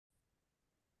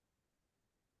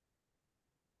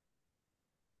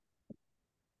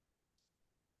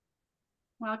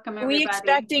Welcome, Are we everybody.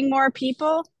 expecting more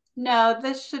people? No,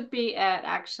 this should be it,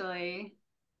 actually.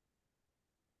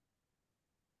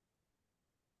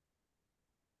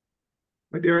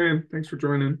 Hi, Darian. Thanks for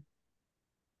joining.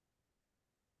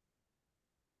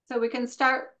 So we can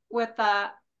start with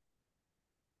a,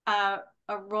 a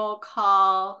roll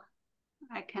call.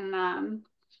 I can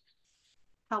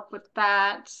help with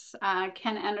that.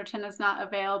 Ken Enderton is not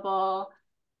available.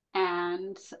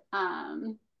 And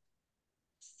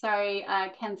sorry,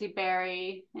 Kenzie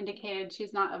Berry indicated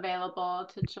she's not available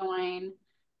to join.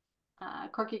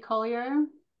 Corky Collier,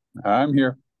 I'm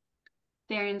here.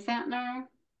 Darian Santner.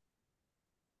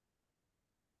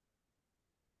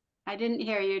 I didn't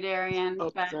hear you, Darian,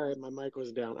 Oh, but sorry, my mic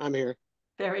was down. I'm here.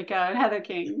 there we go. And Heather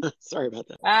King. Sorry about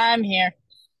that. I'm here.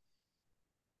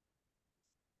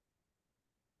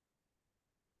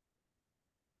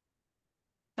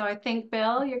 So I think,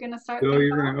 Bill, you're going to start Bill, things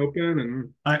you're going off. to open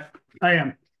and I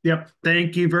am. Yep.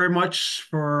 Thank you very much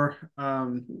for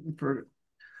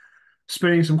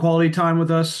spending some quality time with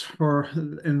us for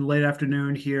in the late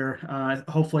afternoon here.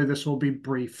 Hopefully this will be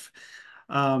brief.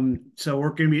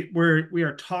 So we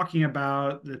are talking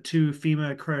about the two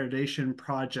FEMA accreditation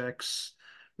projects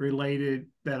related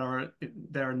that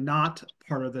are not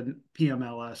part of the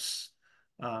PMLS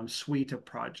suite of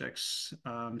projects.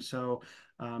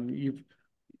 You've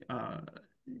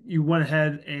you went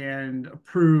ahead and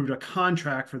approved a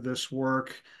contract for this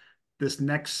work. This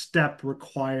next step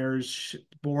requires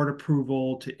board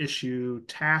approval to issue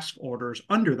task orders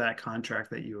under that contract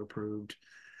that you approved,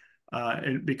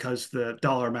 and because the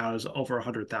dollar amount is over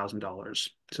 $100,000.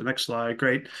 So next slide,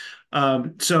 great.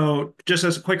 So just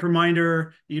as a quick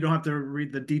reminder, you don't have to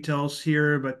read the details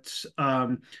here, but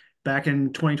back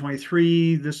in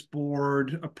 2023, this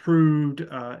board approved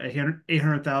a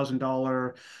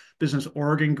 $800,000 Business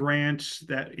Oregon grant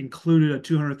that included a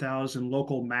 $200,000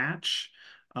 local match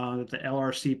that the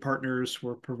LRC partners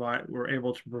were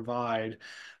able to provide.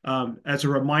 As a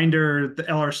reminder, the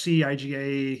LRC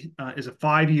IGA is a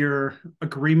 5-year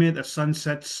agreement that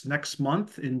sunsets next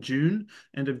month in June,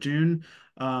 end of June.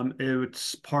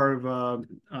 It's part of a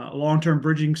long-term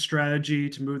bridging strategy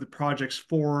to move the projects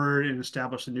forward and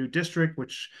establish a new district,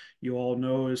 which you all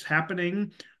know is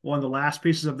happening. One of the last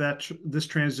pieces of this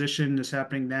transition is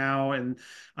happening now, and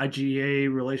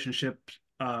IGA relationship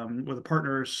with the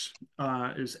partners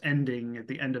is ending at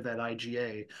the end of that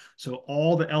IGA. So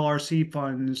all the LRC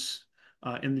funds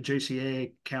in the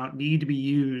JCA account need to be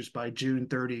used by June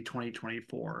 30,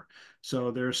 2024. So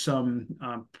there's some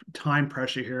time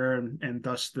pressure here, and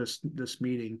thus this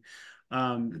meeting.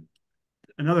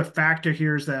 Another factor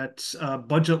here is that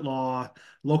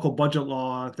local budget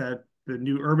law that the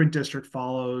new urban district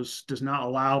follows does not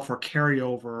allow for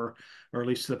carryover, or at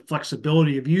least the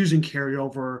flexibility of using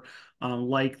carryover,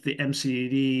 like the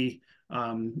MCDD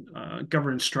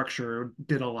governance structure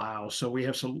did allow. So we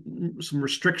have some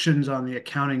restrictions on the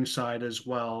accounting side as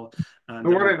well. I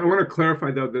want to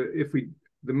clarify though that if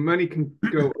the money can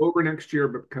go over next year,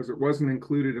 but because it wasn't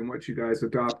included in what you guys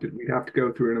adopted, we'd have to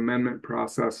go through an amendment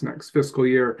process next fiscal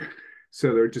year.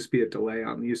 So there'd just be a delay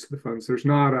on the use of the funds. There's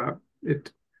not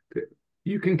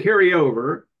you can carry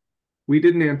over. We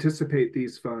didn't anticipate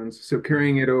these funds, so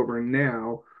carrying it over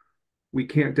now, we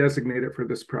can't designate it for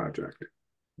this project.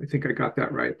 I think I got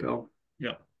that right, Bill.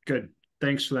 Yeah, good.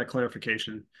 Thanks for that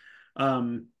clarification.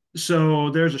 So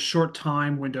there's a short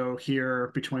time window here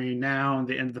between now and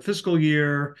the end of the fiscal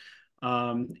year.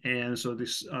 And so the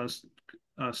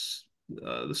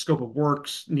scope of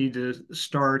works need to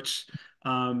start.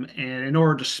 And in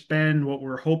order to spend what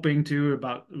we're hoping to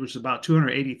which is about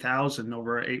 280,000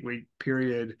 over an 8-week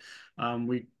period,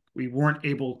 we weren't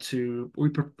able to. We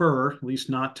prefer at least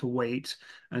not to wait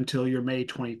until your May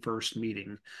 21st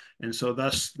meeting. And so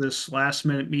thus this last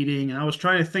minute meeting, and I was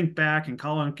trying to think back, and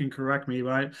Colin can correct me,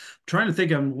 but I'm trying to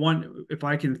think of if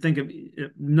I can think of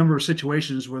a number of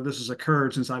situations where this has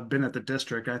occurred since I've been at the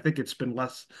district. I think it's been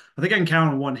less. I think I can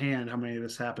count on one hand how many of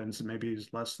this happens, and maybe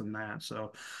it's less than that.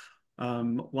 So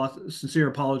sincere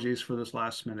apologies for this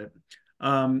last minute.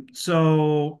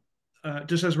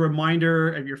 Just as a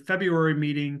reminder, at your February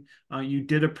meeting, you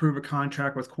did approve a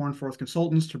contract with Cornforth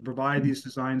Consultants to provide these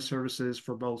design services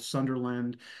for both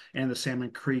Sunderland and the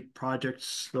Salmon Creek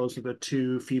projects. Those are the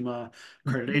two FEMA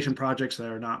accreditation projects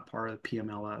that are not part of the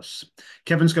PMLS.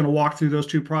 Kevin's going to walk through those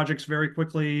two projects very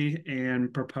quickly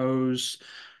and propose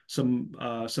some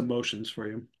motions for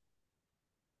you.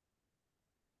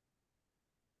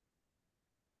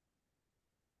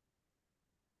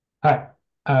 Hi.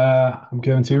 I'm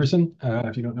Kevin Severson.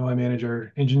 If you don't know, I manage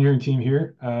our engineering team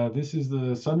here. This is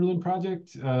the Sunderland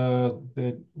project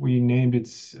that we named.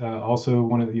 It's also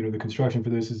one of the construction for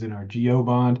this is in our GO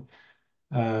bond.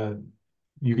 Uh,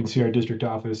 you can see our district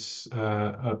office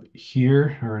up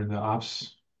here, or in the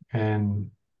ops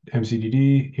and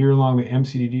MCDD. Here along the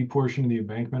MCDD portion of the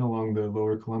embankment along the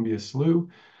lower Columbia Slough.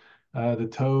 The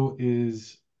toe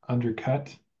is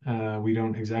undercut. We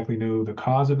don't exactly know the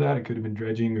cause of that. It could have been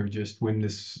dredging or just when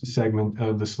this segment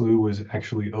of the slough was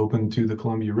actually open to the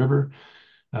Columbia River.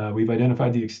 We've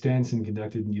identified the extents and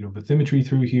conducted, bathymetry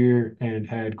through here and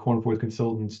had Cornforth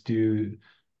consultants do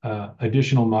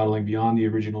additional modeling beyond the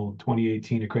original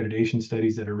 2018 accreditation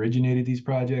studies that originated these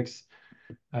projects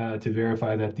to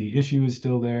verify that the issue is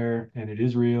still there and it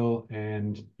is real.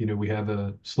 And, we have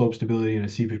a slope stability and a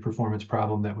seepage performance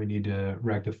problem that we need to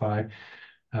rectify.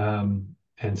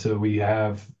 And so we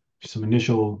have some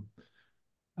initial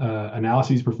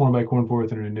analyses performed by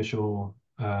Cornforth and an initial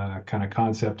kind of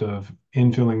concept of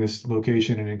infilling this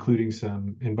location and including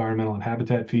some environmental and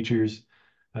habitat features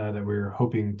that we're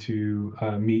hoping to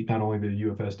meet not only the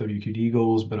UFS WQD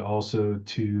goals, but also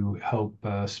to help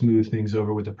smooth things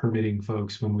over with the permitting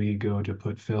folks when we go to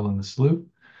put fill in the slough.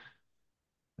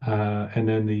 And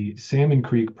then the Salmon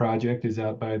Creek project is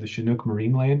out by the Chinook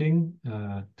Marine Landing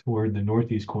toward the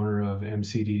northeast corner of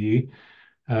MCDD.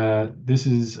 This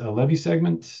is a levee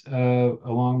segment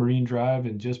along Marine Drive,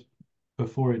 and just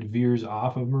before it veers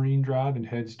off of Marine Drive and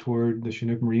heads toward the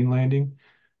Chinook Marine Landing.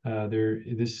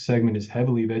 This segment is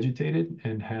heavily vegetated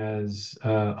and has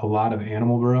a lot of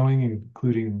animal burrowing,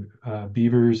 including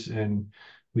beavers. And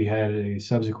we had a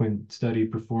subsequent study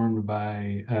performed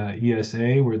by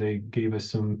ESA where they gave us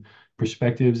some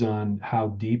perspectives on how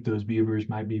deep those beavers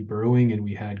might be burrowing. And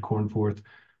we had Cornforth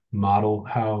model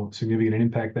how significant an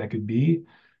impact that could be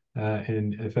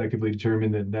and effectively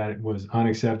determined that that was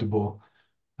unacceptable.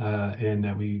 And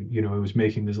that it was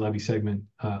making this levee segment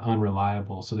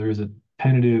unreliable. So there is a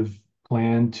tentative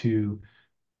plan to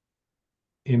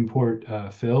import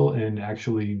fill and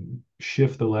actually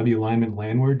shift the levee alignment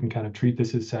landward and kind of treat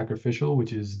this as sacrificial,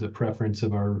 which is the preference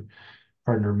of our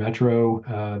partner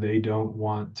Metro. They don't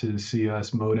want to see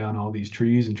us mow down all these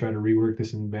trees and try to rework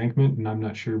this embankment. And I'm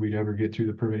not sure we'd ever get through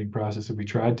the permitting process if we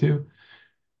tried to.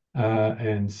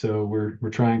 And so we're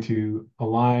trying to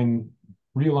realign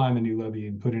the new levee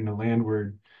and put in a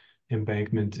landward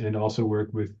embankment, and also work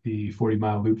with the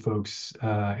 40-mile loop folks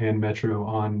and Metro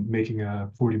on making a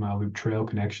 40-mile loop trail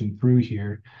connection through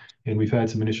here. And we've had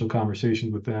some initial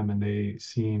conversations with them, and they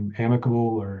seem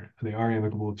amicable, or they are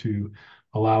amicable to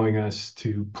allowing us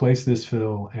to place this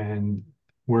fill and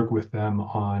work with them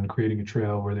on creating a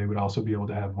trail where they would also be able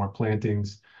to have more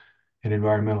plantings and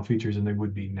environmental features than they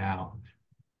would be now.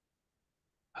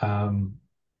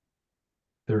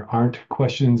 There aren't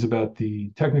questions about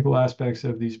the technical aspects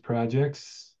of these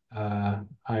projects.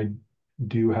 I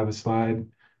do have a slide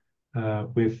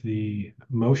with the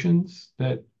motions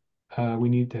that we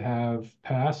need to have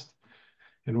passed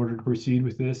in order to proceed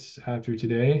with this after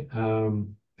today.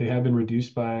 They have been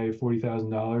reduced by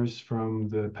 $40,000 from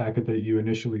the packet that you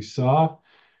initially saw,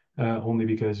 only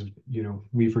because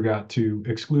we forgot to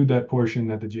exclude that portion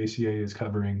that the JCA is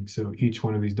covering. So each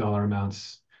one of these dollar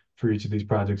amounts for each of these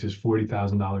projects is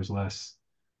 $40,000 less.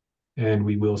 And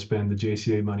we will spend the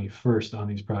JCA money first on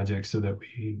these projects so that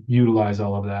we utilize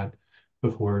all of that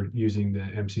before using the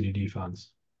MCDD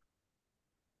funds.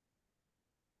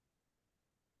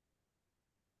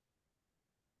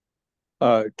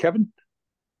 Kevin,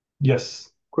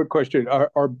 Yes. quick question.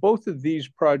 Are both of these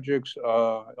projects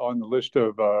on the list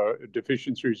of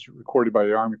deficiencies recorded by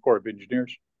the Army Corps of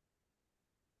Engineers?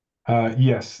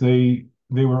 Yes, they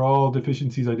were all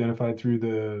deficiencies identified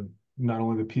through not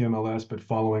only the PMLS, but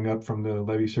following up from the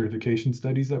levee certification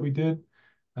studies that we did.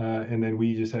 And then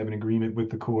we just have an agreement with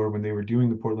the Corps when they were doing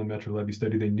the Portland Metro levee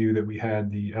study. They knew that we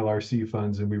had the LRC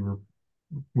funds and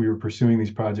we were pursuing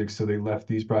these projects, so they left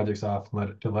these projects off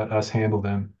to let us handle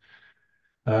them.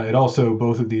 It also,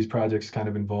 both of these projects kind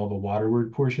of involve a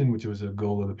waterward portion, which was a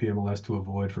goal of the PMLS to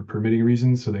avoid for permitting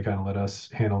reasons. So they kind of let us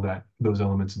handle those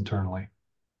elements internally.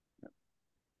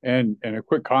 And a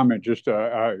quick comment, just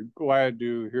glad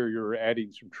to hear you're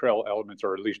adding some trail elements,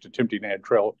 or at least attempting to add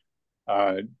trail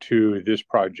to this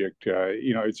project.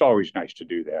 It's always nice to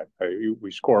do that.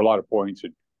 We score a lot of points.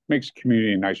 It makes the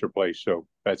community a nicer place. So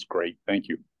that's great. Thank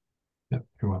you. Yeah,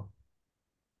 you're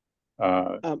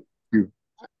welcome.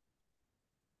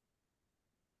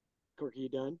 Corky, you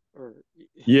done? Or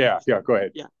yeah, go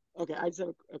ahead. Yeah. Okay, I just have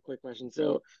a quick question.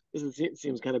 So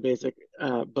seems kind of basic,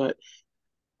 but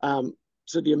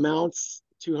so the amounts,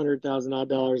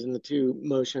 $200,000 odd in the two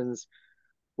motions,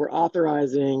 we're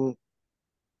authorizing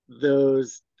the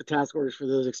task orders for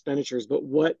those expenditures, but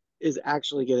what is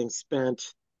actually getting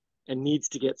spent and needs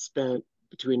to get spent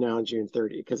between now and June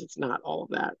 30? Because it's not all of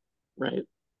that, right?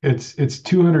 It's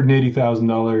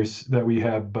 $280,000 that we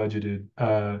have budgeted.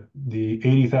 The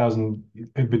 80,000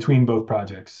 between both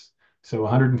projects. So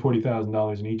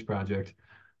 $140,000 in each project,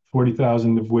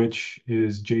 40,000 of which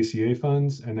is JCA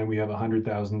funds, and then we have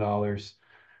 $100,000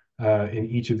 in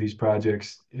each of these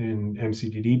projects in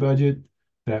MCDD budget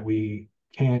that we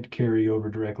can't carry over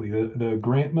directly. The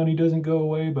grant money doesn't go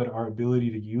away, but our ability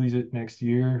to use it next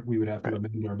year, we would have to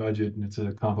amend our budget, and it's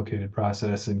a complicated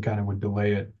process and kind of would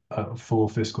delay it a full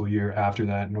fiscal year after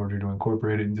that in order to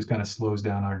incorporate it, and just kind of slows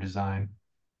down our design.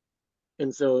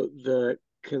 And so the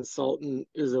consultant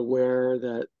is aware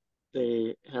that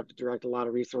they have to direct a lot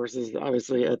of resources,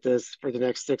 obviously, at this for the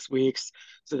next 6 weeks,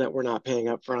 so that we're not paying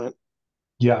up front.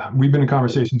 Yeah, we've been in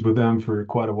conversations with them for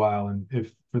quite a while. And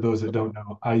if, for those that don't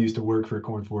know, I used to work for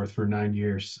Cornforth for 9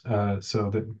 years. So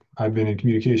that I've been in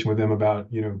communication with them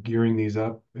about, gearing these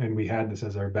up. And we had this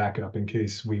as our backup in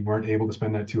case we weren't able to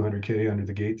spend that 200K under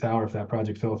the gate tower. If that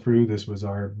project fell through, this was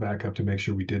our backup to make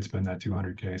sure we did spend that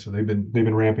 200K. So they've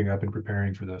been ramping up and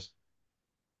preparing for this.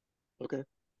 Okay.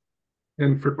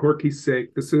 And for Corky's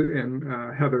sake, this is, and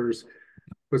Heather's,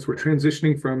 was we're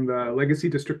transitioning from the legacy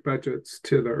district budgets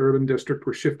to the urban district.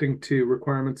 We're shifting to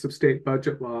requirements of state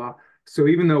budget law. So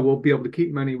even though we'll be able to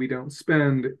keep money we don't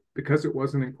spend, because it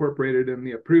wasn't incorporated in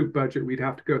the approved budget, we'd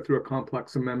have to go through a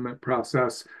complex amendment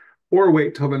process or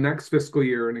wait till the next fiscal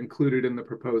year and include it in the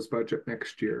proposed budget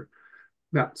next year.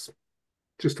 That's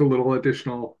just a little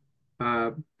additional.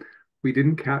 We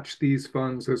didn't catch these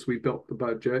funds as we built the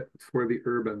budget for the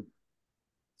urban.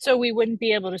 So we wouldn't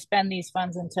be able to spend these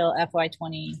funds until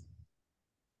FY26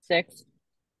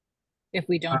 if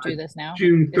we don't do this now?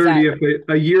 June 30th,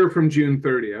 a year from June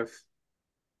 30th.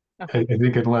 Okay. I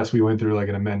think unless we went through like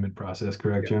an amendment process,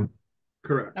 correct, Jim?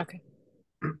 Correct. Okay.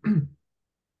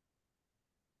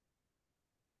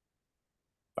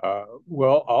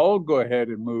 Well, I'll go ahead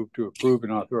and move to approve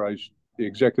and authorize the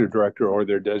executive director or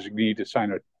their designee to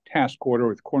sign a task order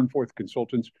with Cornforth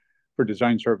Consultants for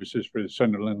design services for the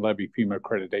Sunderland Levee FEMA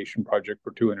accreditation project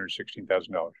for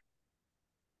 $216,000.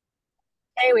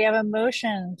 Hey, we have a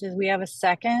motion. Do we have a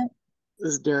second?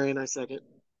 This is Darian, I second.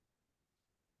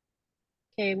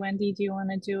 Okay, Wendy, do you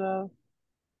want to do a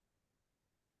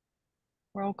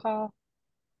roll call?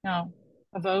 No,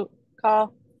 a vote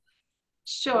call?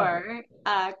 Sure.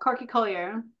 Corky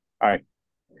Collier. Aye.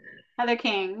 Heather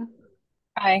King.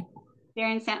 Aye.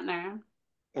 Darian Santner.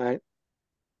 Aye.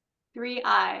 3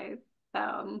 ayes.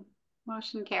 So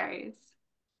motion carries.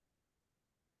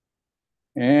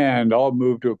 And I'll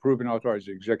move to approve and authorize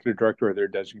the executive director or their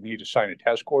designee to sign a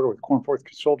task order with Cornforth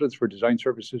Consultants for design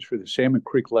services for the Salmon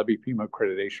Creek Levee FEMA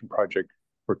accreditation project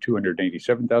for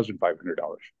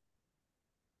 $287,500.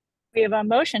 We have a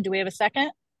motion. Do we have a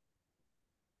second?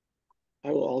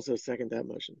 I will also second that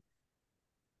motion.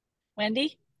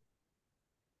 Wendy?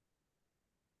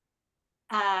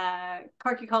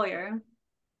 Corky Collier.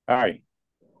 Aye.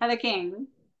 Heather King.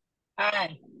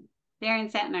 Aye. Darian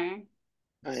Santner.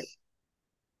 Aye.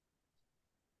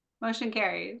 Motion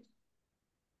carries.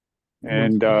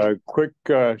 And quick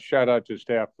shout out to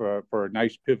staff for a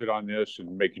nice pivot on this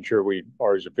and making sure we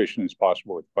are as efficient as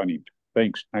possible with funding.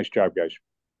 Thanks. Nice job, guys.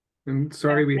 And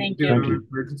sorry we Thank did you. it on an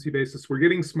emergency basis. We're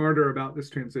getting smarter about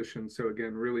this transition. So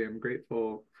again, really, I'm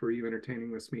grateful for you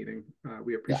entertaining this meeting.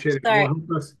 We appreciate it. Sorry. It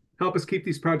will help us keep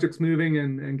these projects moving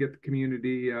and get the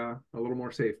community a little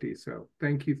more safety. So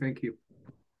thank you. Thank you.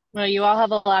 Well, you all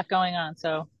have a lot going on,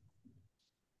 so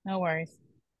no worries.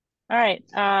 All right.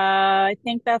 I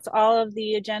think that's all of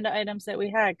the agenda items that we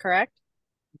had, correct?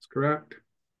 That's correct.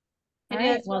 All It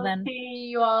right, is. well We'll then. see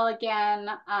you all again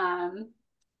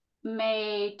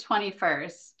May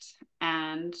 21st,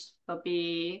 and there'll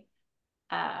be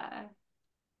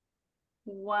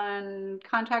one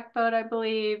contract vote, I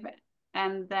believe,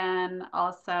 and then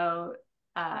also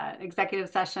executive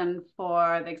session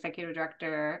for the executive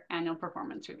director annual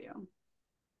performance review.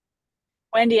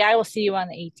 Wendy, I will see you on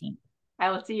the 18th.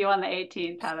 I will see you on the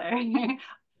 18th, Heather.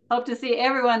 Hope to see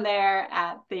everyone there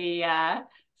at the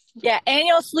Yeah,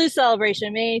 annual SLU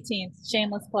celebration, May 18th.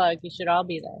 Shameless plug. You should all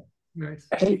be there. Nice.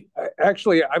 Hey,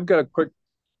 actually, I've got a quick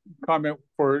comment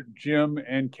for Jim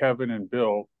and Kevin and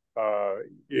Bill.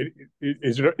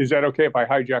 Is that okay if I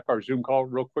hijack our Zoom call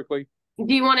real quickly?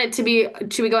 Do you want it to be,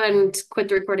 should we go ahead and quit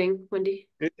the recording, Wendy?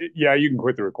 Yeah, you can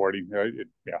quit the recording.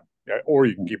 Yeah, or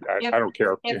you can keep that. I don't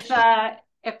care.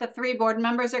 If the 3 board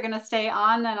members are going to stay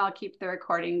on, then I'll keep the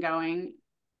recording going.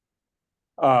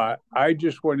 I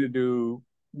just wanted to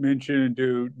mention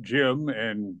to Jim,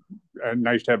 and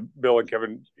nice to have Bill and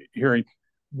Kevin hearing,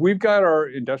 we've got our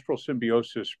industrial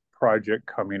symbiosis project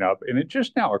coming up, and it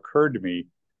just now occurred to me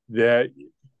that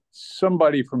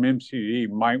somebody from MCDD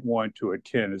might want to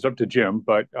attend. It's up to Jim,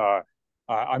 but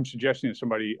I'm suggesting that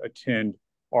somebody attend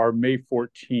our May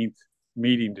 14th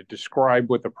meeting to describe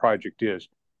what the project is,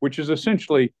 which is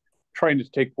essentially trying to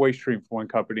take waste stream from one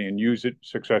company and use it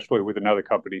successfully with another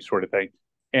company, sort of thing.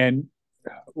 And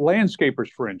landscapers,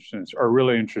 for instance, are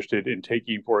really interested in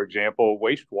taking, for example,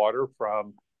 wastewater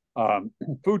from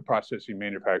food processing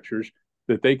manufacturers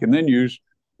that they can then use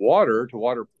water to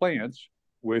water plants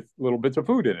with little bits of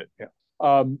food in it. Yeah.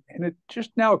 And it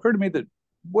just now occurred to me that,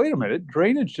 wait a minute,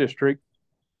 drainage district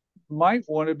might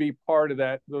want to be part of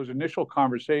those initial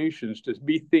conversations, to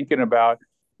be thinking about,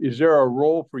 is there a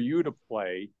role for you to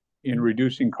play in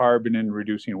reducing carbon and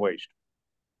reducing waste?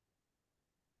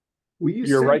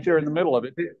 You're right there in the middle of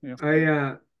it.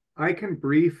 Yeah. I can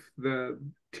brief the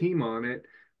team on it.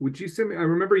 Would you send me? I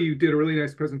remember you did a really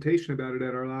nice presentation about it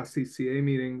at our last CCA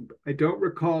meeting. I don't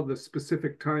recall the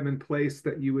specific time and place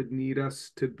that you would need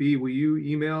us to be. Will you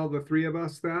email the three of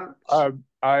us that?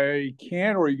 I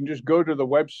can, or you can just go to the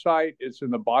website. It's in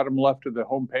the bottom left of the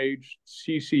homepage,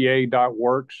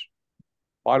 cca.works.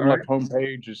 Bottom left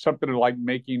homepage is something like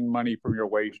making money from your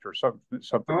waste or something.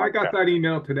 Oh, I got that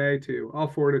email today too. I'll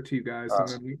forward it to you guys, and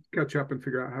then we catch up and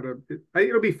figure out how to.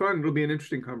 It'll be fun. It'll be an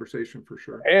interesting conversation for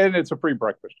sure. And it's a free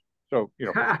breakfast, so you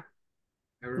know. I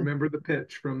remember the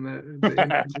pitch from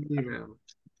the email.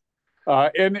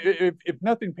 And if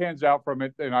nothing pans out from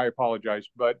it, then I apologize.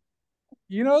 But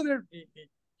you know,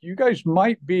 you guys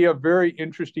might be a very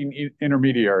interesting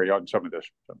intermediary on some of this.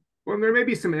 So. Well, there may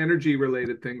be some energy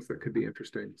related things that could be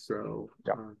interesting. So,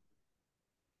 yeah.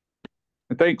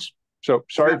 Thanks. So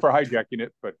sorry for hijacking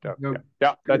it, but no,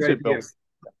 yeah, that's it, Bill.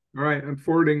 All right. I'm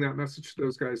forwarding that message to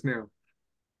those guys now.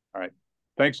 All right.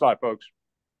 Thanks a lot, folks.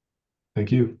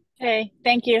 Thank you. Okay.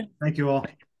 Thank you. Thank you all.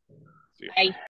 Bye.